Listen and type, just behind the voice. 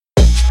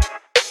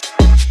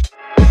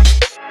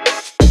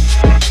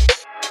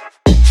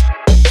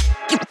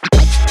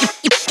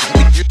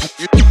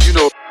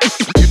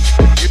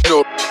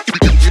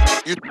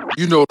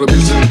know the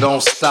music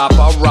don't stop,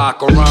 I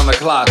rock around the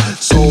clock.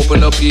 So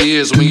open up your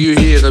ears when you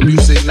hear the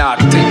music knock.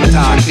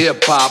 Tick-tock,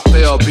 hip-hop,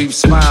 fell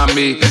peeps find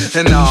me.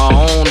 And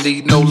I don't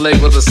need no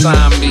label to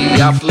sign me.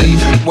 I flee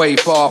way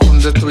far from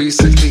the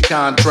 360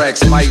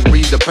 contracts. Might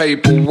read the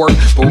paperwork,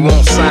 but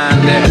won't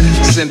sign that.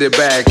 Send it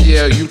back,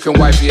 yeah, you can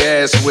wipe your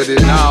ass with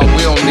it. Nah,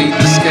 we don't need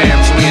the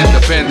scams, we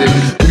independent.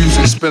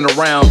 Music spin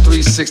around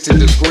 360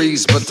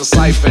 degrees, but the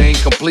cipher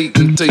ain't complete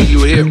until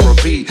you hit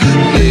repeat.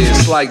 Yeah,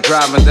 it's like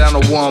driving down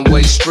a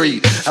one-way street.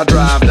 I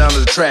drive down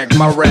the track,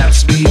 my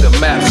raps be the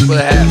maps.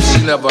 Perhaps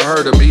you never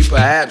heard of me,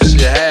 perhaps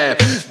you have.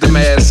 The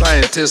mad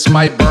scientists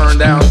might burn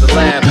down the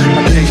lab.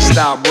 I can't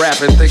stop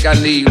rapping, think I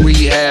need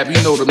rehab.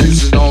 You know the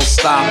music don't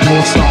stop,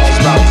 more songs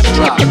about to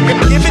drop.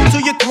 Give it to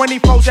you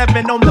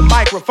 24/7 on the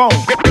microphone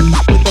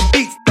with the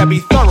beats that be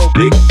thorough.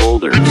 Big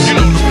Boulders. You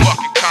know the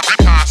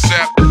fucking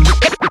concept.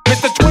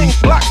 Mr. Twink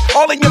Block,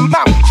 all in your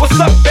mouth. What's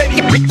up, baby?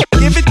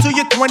 Give it to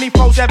you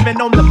 24/7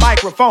 on the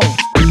microphone.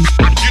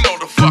 You know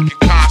the fucking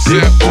concept.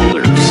 Big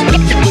Boulders.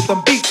 With the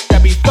beats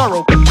that be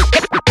thorough.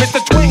 Mr.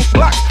 Twink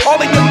Block,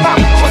 all in your mouth.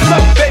 What's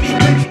up, baby?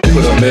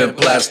 Put 'em in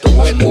plaster,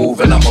 won't move,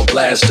 and I'm a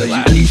blaster.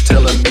 You keep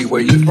telling me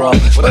where you from,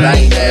 but I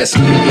ain't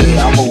asking you.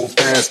 Yeah, I move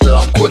faster,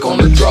 I'm quick on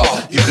the draw.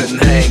 You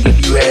couldn't hang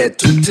if you had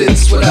two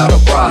tits without a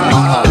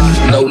bra.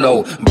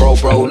 No,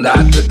 bro,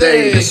 not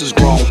today. This is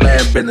grown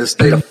man business,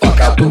 stay the fuck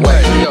out the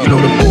way. You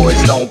know the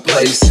boys don't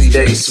play, see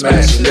they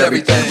smashing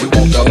everything. We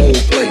want the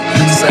whole plate,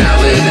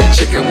 salad and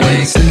chicken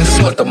wings. This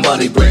is what the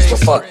money brings, but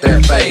fuck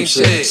that fame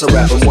shit. So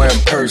rapping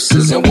wearing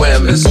purses and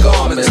women's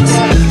garments.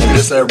 And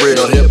this that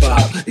real hip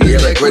hop, yeah,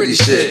 that gritty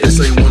shit. This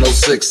ain't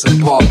 106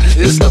 in Park,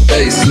 it's the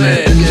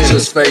basement.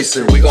 Just face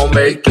it, we gon'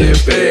 make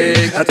it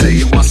big. I tell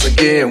you once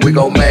again, we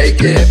gon'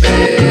 make it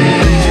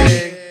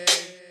big.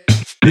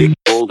 Big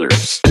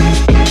Boulders.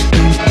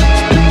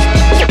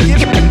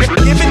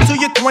 Give it to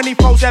you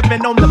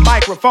 24/7 on the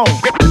microphone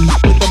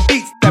with the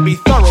beats that be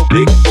thorough.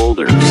 Big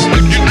Boulders.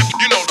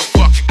 You know the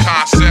fucking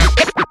concept.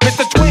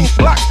 Mr. Twink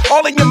Block,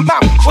 all in your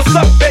mouth. What's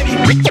up, baby?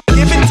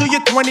 Give it to you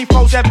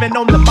 24/7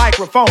 on the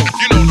microphone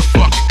You know the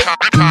fucking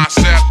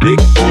concept. Big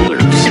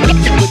Boulders.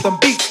 with the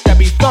beats that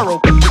be thorough.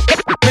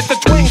 Mr.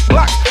 Twink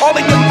Block, all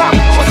in your mouth.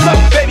 What's up,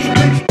 baby?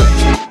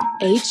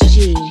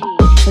 H.Gee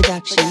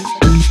Production.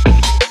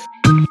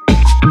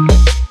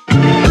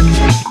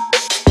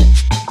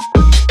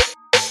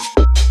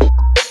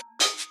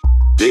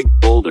 Big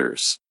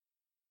Boulders.